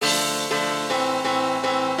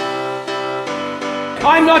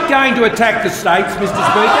I'm not going to attack the states, Mr.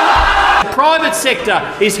 Speaker. The private sector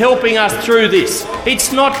is helping us through this.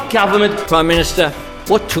 It's not government. Prime Minister,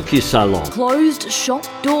 what took you so long? Closed shop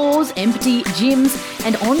doors, empty gyms,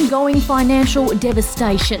 and ongoing financial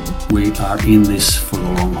devastation. We are in this for the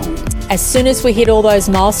long haul. As soon as we hit all those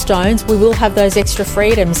milestones, we will have those extra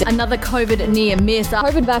freedoms. Another COVID near miss.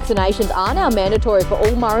 COVID vaccinations are now mandatory for all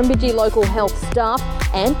Murrumbidgee local health staff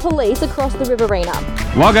and police across the Riverina.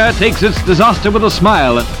 Wagga takes its disaster with a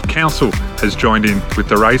smile. Council has joined in with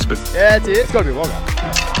the race, but... Yeah, that's it. It's got to be Wagga.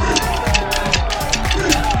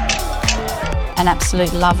 An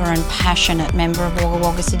absolute lover and passionate member of Wagga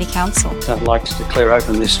Wagga City Council. I'd like to declare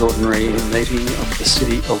open this ordinary meeting of the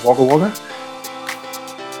City of Wagga Wagga.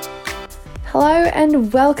 Hello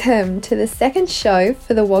and welcome to the second show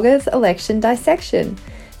for the Wagga's Election Dissection,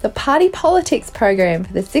 the party politics program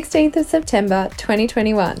for the 16th of September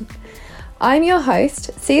 2021. I'm your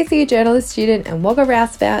host, CSU journalist student and Wagga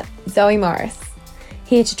rouseabout, Zoe Morris,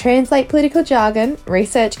 here to translate political jargon,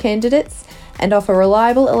 research candidates, and offer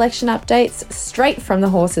reliable election updates straight from the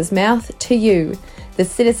horse's mouth to you, the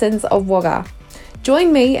citizens of Wagga.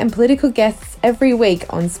 Join me and political guests every week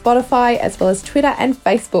on Spotify as well as Twitter and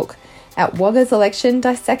Facebook at Wagga's Election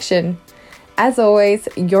Dissection. As always,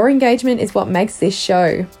 your engagement is what makes this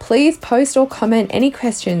show. Please post or comment any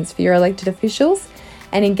questions for your elected officials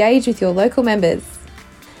and engage with your local members.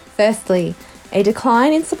 Firstly, a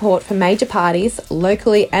decline in support for major parties,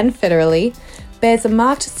 locally and federally, bears a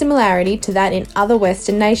marked similarity to that in other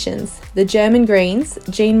Western nations, the German Greens,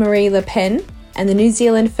 Jean-Marie Le Pen, and the New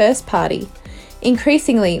Zealand First Party.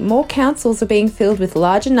 Increasingly, more councils are being filled with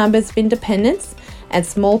larger numbers of independents and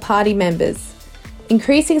small party members.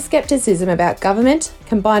 Increasing scepticism about government,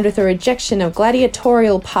 combined with a rejection of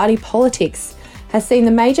gladiatorial party politics, has seen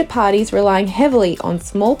the major parties relying heavily on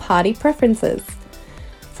small party preferences.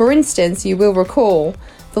 For instance, you will recall,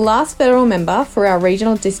 the last federal member for our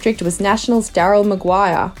regional district was Nationals' Darryl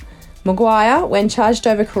Maguire. Maguire, when charged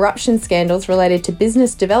over corruption scandals related to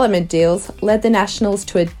business development deals, led the Nationals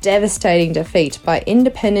to a devastating defeat by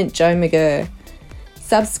independent Joe McGirr.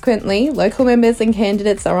 Subsequently, local members and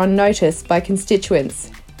candidates are on notice by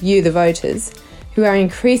constituents, you the voters, who are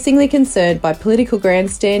increasingly concerned by political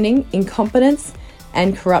grandstanding, incompetence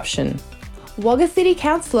and corruption. Wagga City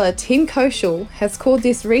Councillor Tim Koschel has called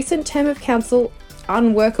this recent term of council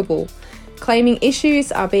unworkable, claiming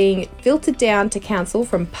issues are being filtered down to council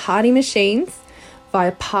from party machines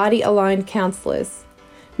via party-aligned councillors.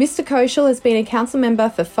 Mr Koschel has been a council member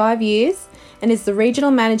for 5 years and is the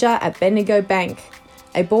regional manager at Bendigo Bank.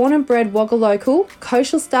 A born and bred Wagga local,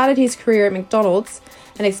 Koschel started his career at McDonald's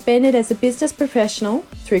and expanded as a business professional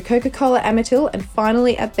through Coca-Cola Amatil and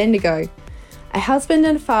finally at Bendigo. A husband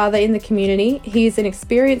and father in the community, he is an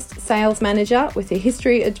experienced sales manager with a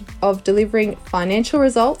history of delivering financial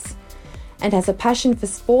results and has a passion for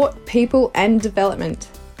sport, people and development.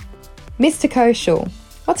 Mr Koschel,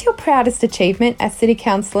 what's your proudest achievement as City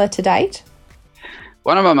Councillor to date?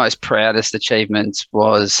 One of my most proudest achievements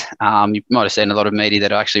was, you might have seen a lot of media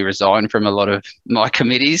that I actually resigned from a lot of my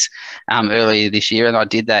committees earlier this year, and I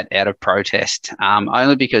did that out of protest,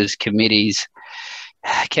 only because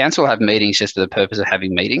council have meetings just for the purpose of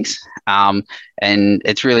having meetings, and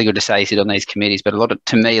it's really good to say sit on these committees, but a lot of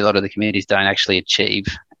the committees don't actually achieve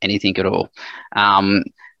anything at all.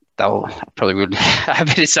 They'll probably would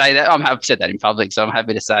happy to say that. I've said that in public, so I'm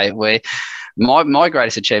happy to say it. Where my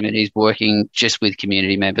greatest achievement is working just with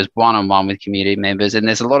community members, one-on-one with community members, and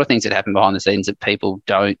there's a lot of things that happen behind the scenes that people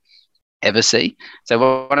don't ever see.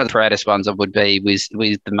 So one of the proudest ones would be with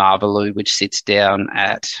the Marvaloo, which sits down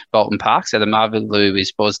at Bolton Park. So the Marvaloo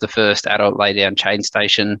was the first adult lay-down chain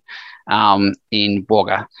station in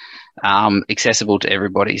Wagga, accessible to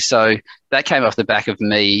everybody. So that came off the back of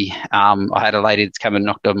me. I had a lady that's come and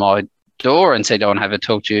knocked on my door and said, I want to have a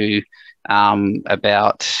talk to you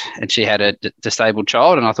about, and she had a disabled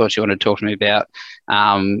child, and I thought she wanted to talk to me about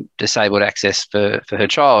disabled access for her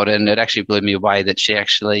child, and it actually blew me away that she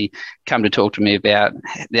actually come to talk to me about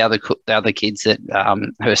the other kids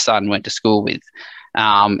that her son went to school with,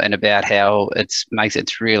 and about how makes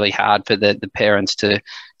it really hard for the parents to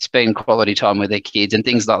spend quality time with their kids, and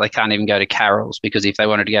things like they can't even go to carols, because if they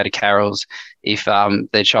wanted to go to carols, if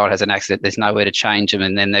their child has an accident, there's nowhere to change them,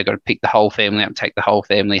 and then they've got to pick the whole family up, take the whole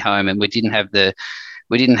family home, and we didn't have the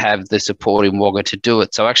we didn't have the support in Wagga to do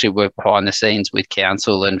it. So I actually worked behind the scenes with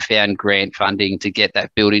council and found grant funding to get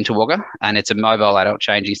that built into Wagga. And it's a mobile adult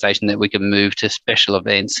changing station that we can move to special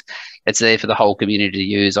events. It's there for the whole community to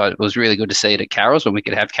use. It was really good to see it at Carols when we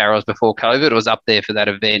could have Carols before COVID. It was up there for that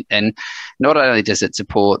event. And not only does it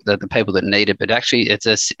support the people that need it, but actually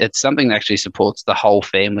it's something that actually supports the whole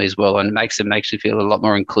family as well and makes them actually feel a lot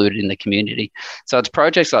more included in the community. So it's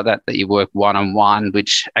projects like that you work one-on-one,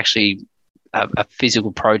 which actually are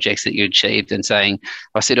physical projects that you achieved, and saying,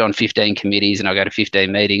 I sit on 15 committees and I go to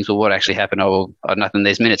 15 meetings. Well, what actually happened? Nothing.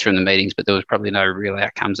 There's minutes from the meetings, but there was probably no real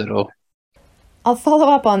outcomes at all. I'll follow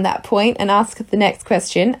up on that point and ask the next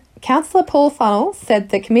question. Councillor Paul Funnell said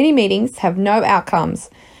the committee meetings have no outcomes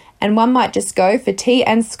and one might just go for tea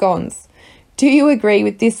and scones. Do you agree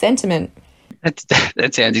with this sentiment?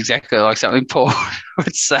 That sounds exactly like something Paul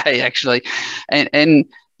would say, actually. And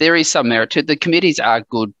there is some merit to it. The committees are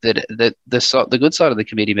good. The good side of the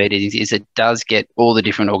committee meetings is it does get all the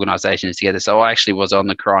different organisations together. So I actually was on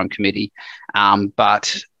the crime committee,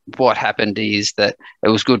 but what happened is that it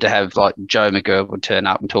was good to have, like, Joe McGurk would turn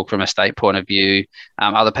up and talk from a state point of view.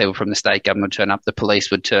 Other people from the state government would turn up. The police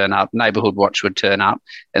would turn up. Neighbourhood Watch would turn up.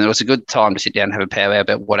 And it was a good time to sit down and have a powwow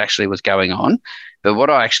about what actually was going on. But what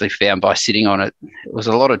I actually found by sitting on it was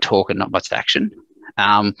a lot of talk and not much action,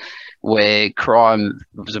 where crime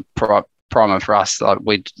was a primer for us. Like,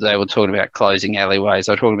 they were talking about closing alleyways.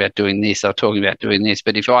 They were talking about doing this. They were talking about doing this.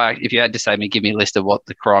 But if you had to say to me, give me a list of what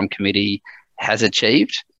the crime committee has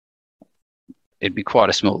achieved, it'd be quite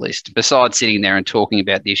a small list. Besides sitting there and talking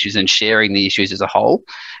about the issues and sharing the issues as a whole,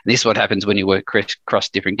 and this is what happens when you work across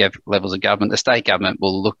different levels of government. The state government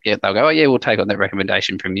will they'll go, oh yeah, we'll take on that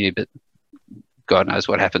recommendation from you, but God knows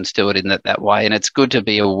what happens to it in that way. And it's good to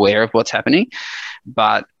be aware of what's happening,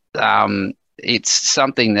 but it's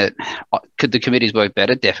something that could the committees work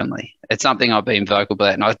better? Definitely. It's something I've been vocal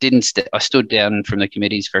about, and I stood down from the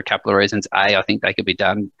committees for a couple of reasons. I think they could be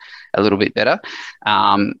done a little bit better.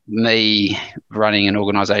 Me running an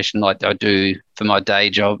organisation like I do for my day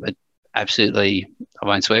job, it absolutely, I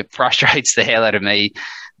won't swear, frustrates the hell out of me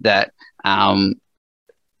that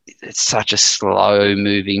it's such a slow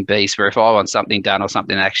moving beast, where if I want something done or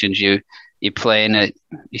something actions, you plan it,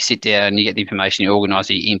 you sit down, you get the information, you organise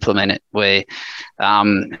it, you implement it. Where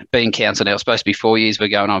being council now, it's supposed to be 4 years, we're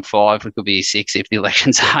going on 5, it could be 6 if the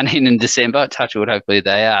elections aren't in December, touch wood, hopefully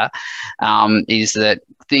they are, is that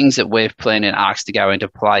things that we've planned and asked to go into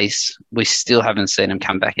place, we still haven't seen them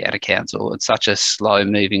come back out of council. It's such a slow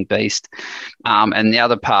moving beast. And the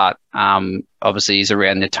other part, obviously, is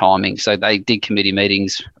around the timing. So they did committee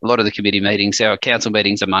meetings, a lot of the committee meetings, our council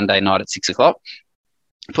meetings are Monday night at 6 o'clock.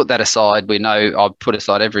 Put that aside. We know I've put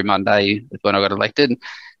aside every Monday when I got elected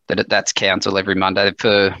that's council every Monday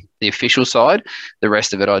for the official side. The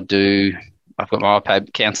rest of it I've got my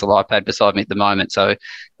council iPad beside me at the moment. So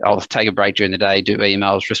I'll take a break during the day, do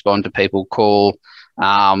emails, respond to people, call,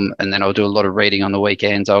 and then I'll do a lot of reading on the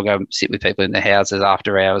weekends. I'll go sit with people in their houses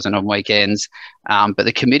after hours and on weekends. But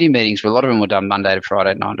the committee meetings, a lot of them were done Monday to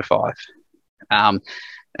Friday, 9 to 5.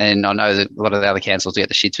 And I know that a lot of the other councils get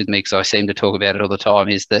the shits with me because I seem to talk about it all the time,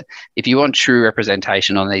 is that if you want true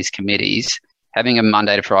representation on these committees, having a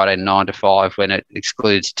Monday to Friday 9 to 5 when it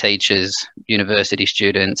excludes teachers, university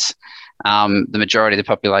students, the majority of the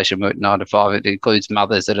population work 9 to 5. It includes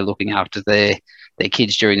mothers that are looking after their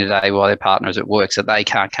kids during the day while their partner's at work, so they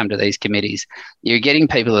can't come to these committees. You're getting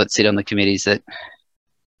people that sit on the committees that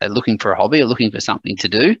are looking for a hobby or looking for something to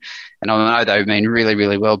do. And I know they mean really,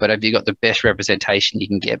 really well, but have you got the best representation you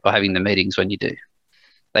can get by having the meetings when you do?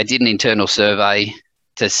 They did an internal survey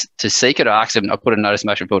to seek it. I put a notice of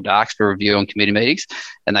motion report to ask for review on committee meetings,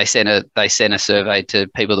 and they sent a survey to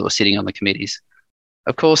people that were sitting on the committees.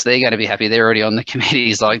 Of course, they're going to be happy. They're already on the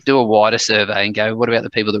committees. Like, do a wider survey and go, what about the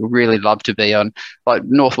people that really love to be on, like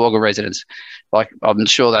North Wagga residents? Like, I'm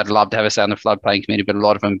sure they'd love to have us on the floodplain committee, but a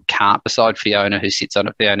lot of them can't. Beside Fiona, who sits on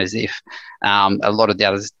it, Fiona Ziff, a lot of the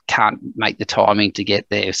others can't make the timing to get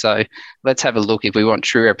there. So let's have a look. If we want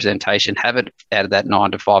true representation, have it out of that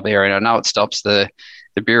 9 to 5 area. And I know it stops the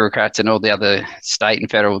bureaucrats and all the other state and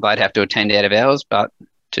federal, they'd have to attend out of hours, but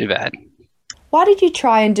too bad. Why did you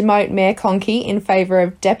try and demote Mayor Conkey in favour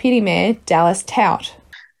of Deputy Mayor Dallas Tout?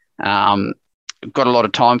 Got a lot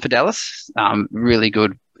of time for Dallas. Really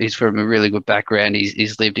good. He's from a really good background.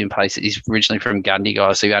 He's lived in places. He's originally from Gundy,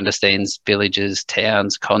 guys, so he understands villages,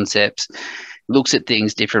 towns, concepts, looks at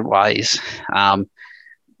things different ways. The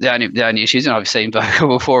only issues, and I've seen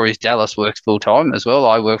vocal before, is Dallas works full-time as well.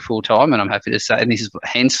 I work full-time, and I'm happy to say, and this is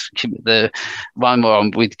hence the one where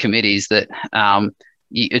I'm with committees, that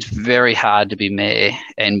it's very hard to be mayor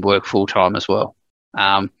and work full-time as well.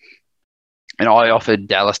 And I offered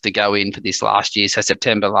Dallas to go in for this last year. So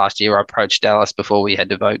September last year, I approached Dallas before we had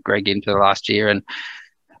to vote Greg in for the last year and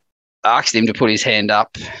asked him to put his hand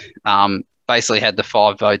up. Basically had the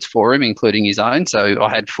 5 votes for him, including his own. So I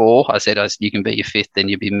had 4. I said, you can be your 5th, then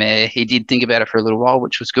you'll be mayor. He did think about it for a little while,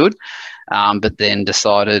 which was good, but then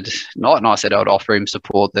decided not. And I said I'd offer him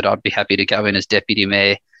support, that I'd be happy to go in as deputy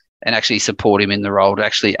mayor and actually support him in the role to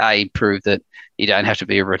actually, prove that you don't have to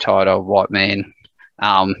be a retired old white man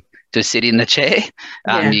to sit in the chair.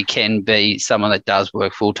 You can be someone that does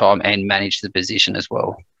work full-time and manage the position as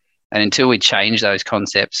well. And until we change those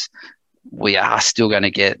concepts, we are still going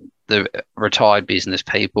to get the retired business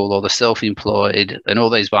people or the self-employed and all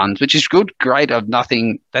these ones, which is good, great. I've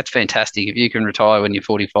nothing. That's fantastic. If you can retire when you're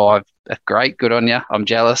 45, that's great. Good on you. I'm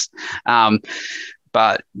jealous.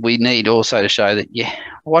 But we need also to show that,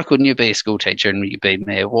 why couldn't you be a school teacher and you be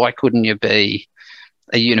mayor? Why couldn't you be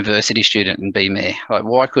a university student and be mayor? Like,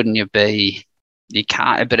 why couldn't you be? You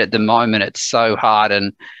can't. But at the moment, it's so hard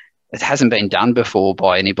and it hasn't been done before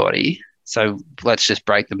by anybody. So let's just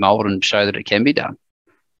break the mold and show that it can be done.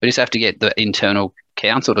 We just have to get the internal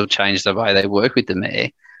council to change the way they work with the mayor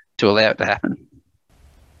to allow it to happen.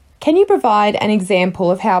 Can you provide an example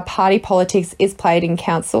of how party politics is played in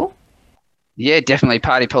council? Yeah, definitely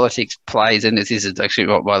party politics plays, and this is actually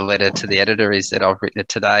what my letter to the editor is that I've written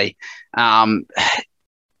today. And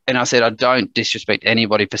I said, I don't disrespect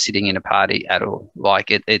anybody for sitting in a party at all. Like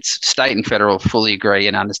it's state and federal, fully agree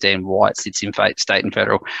and understand why it sits in state and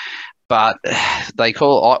federal. But I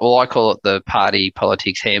call it the party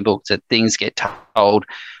politics handbook, that things get told,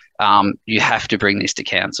 you have to bring this to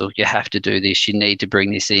council, you have to do this, you need to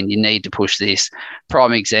bring this in, you need to push this.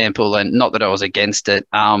 Prime example, and not that I was against it,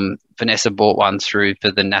 Vanessa bought one through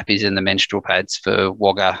for the nappies and the menstrual pads for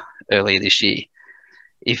Wagga earlier this year.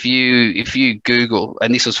 If you Google,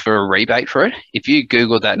 and this was for a rebate for it, if you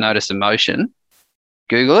Google that notice of motion,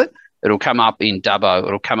 Google it, it'll come up in Dubbo,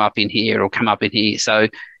 it'll come up in here, it'll come up in here. So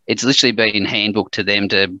it's literally been handbook to them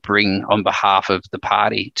to bring on behalf of the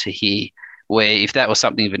party to here, where if that was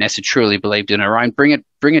something Vanessa truly believed in her own, bring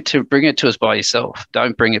it to us by yourself.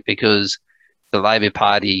 Don't bring it because the Labor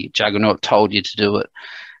Party juggernaut told you to do it.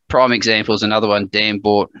 Prime example is another one. Dan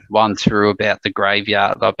bought one through about the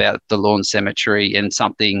graveyard, about the lawn cemetery, and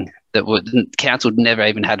something that council never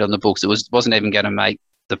even had on the books. It wasn't even going to make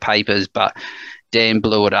the papers, but Dan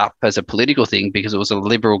blew it up as a political thing because it was a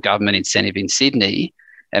Liberal government incentive in Sydney,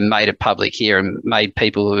 and made it public here and made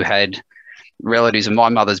people who had relatives, and my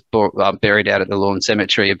mother's buried out at the lawn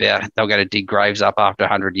cemetery, about they'll go to dig graves up after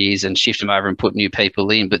 100 years and shift them over and put new people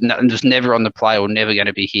in, but it was never on the play or never going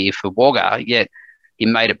to be here for Wagga, yet he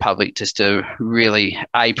made it public just to really,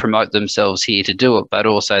 promote themselves here to do it, but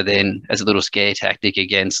also then as a little scare tactic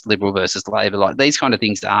against Liberal versus Labor. Like, these kind of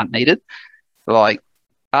things aren't needed. Like,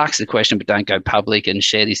 ask the question but don't go public and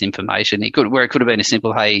share this information. It could have been a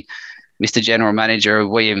simple, hey, Mr. General Manager, are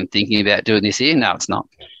we even thinking about doing this here? No, it's not.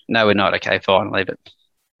 No, we're not. Okay, fine, leave it.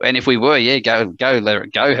 And if we were, go, let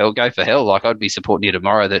it go, hell, go for hell. Like, I'd be supporting you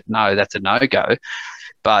tomorrow that, no, that's a no-go.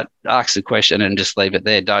 But ask the question and just leave it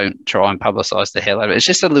there. Don't try and publicise the hell out of it. It's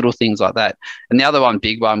just the little things like that. And the other one,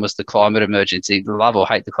 big one, was the climate emergency. Love or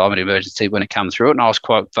hate the climate emergency when it comes through it, and I was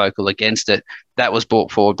quite vocal against it. That was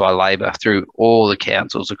brought forward by Labor through all the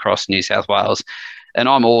councils across New South Wales. And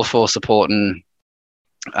I'm all for supporting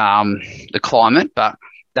the climate, but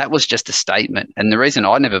that was just a statement. And the reason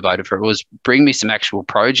I never voted for it was bring me some actual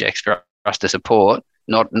projects for us to support,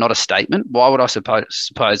 not a statement. Why would I support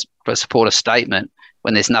a statement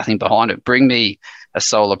when there's nothing behind it? Bring me a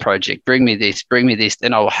solar project, bring me this,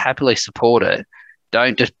 and I will happily support it.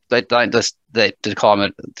 Don't just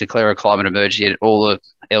declare a climate emergency at all the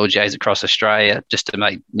LGAs across Australia just to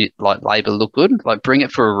make Labor look good. Like, bring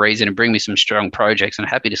it for a reason and bring me some strong projects, and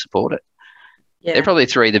I'm happy to support it. Yeah. They're probably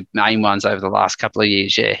 3 of the main ones over the last couple of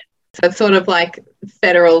years, yeah. So it's sort of like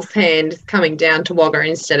federal's hand coming down to Wagga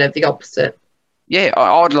instead of the opposite. Yeah,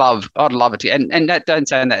 I'd love it to. And that, don't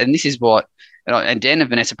say that. And this is what, and Dan and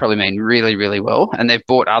Vanessa probably mean really, really well. And they've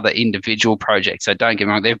bought other individual projects. So don't get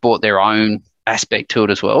me wrong, they've bought their own aspect to it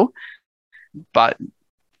as well. But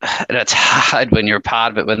it's hard when you're a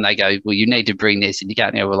part of it, when they go, well, you need to bring this, and you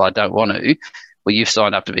can't go, well, I don't want to. Well, you've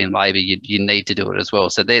signed up to be in Labor, you need to do it as well.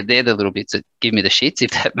 So they're the little bits that give me the shits, if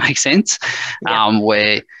that makes sense,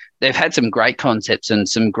 where they've had some great concepts and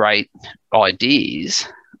some great ideas,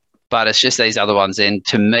 but it's just these other ones then,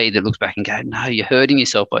 to me, that looks back and go, no, you're hurting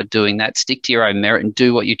yourself by doing that. Stick to your own merit and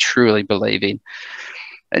do what you truly believe in.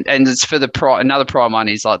 And it's for another prime one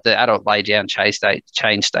is like the adult lay down change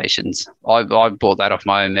stations. I bought that off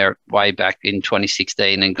my own merit way back in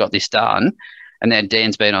 2016 and got this done. And then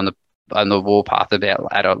Dan's been on the the warpath about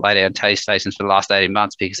adult lay-down tea stations for the last 18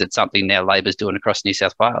 months because it's something now Labor's doing across New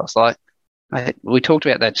South Wales. Like, we talked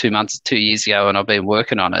about that 2 years ago, and I've been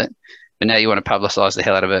working on it. But now you want to publicise the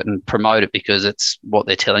hell out of it and promote it because it's what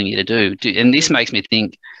they're telling you to do. And this makes me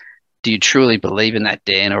think, do you truly believe in that,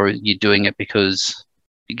 Dan, or are you doing it because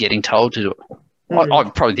you're getting told to do it? I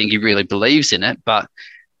probably think he really believes in it, but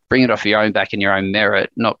bring it off your own back and your own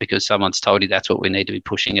merit, not because someone's told you that's what we need to be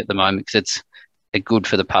pushing at the moment because it's good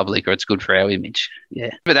for the public or it's good for our image.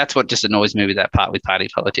 Yeah. But that's what just annoys me with that part with party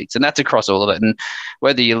politics. And that's across all of it. And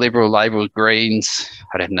whether you're Liberal, Labor, Greens,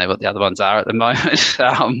 I don't know what the other ones are at the moment.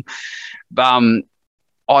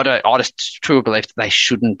 I just truly believe that they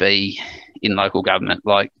shouldn't be in local government.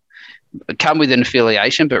 Like, come with an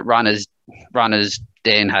affiliation, but run as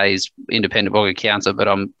Dan Hayes, independent Wagga councillor, but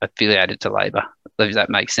I'm affiliated to Labor. If that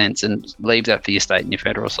makes sense, and leave that for your state and your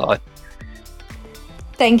federal side.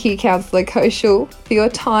 Thank you, Councillor Koschel, for your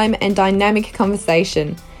time and dynamic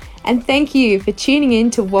conversation. And thank you for tuning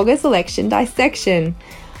in to Wagga's Election Dissection.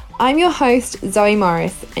 I'm your host, Zoe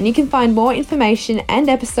Morris, and you can find more information and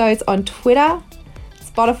episodes on Twitter,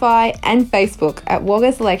 Spotify, and Facebook at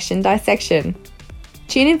Wagga's Election Dissection.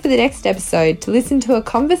 Tune in for the next episode to listen to a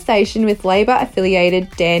conversation with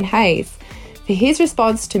Labor-affiliated Dan Hayes for his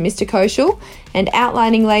response to Mr. Koschel and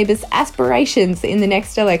outlining Labor's aspirations in the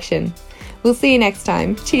next election. We'll see you next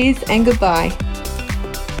time. Cheers and goodbye.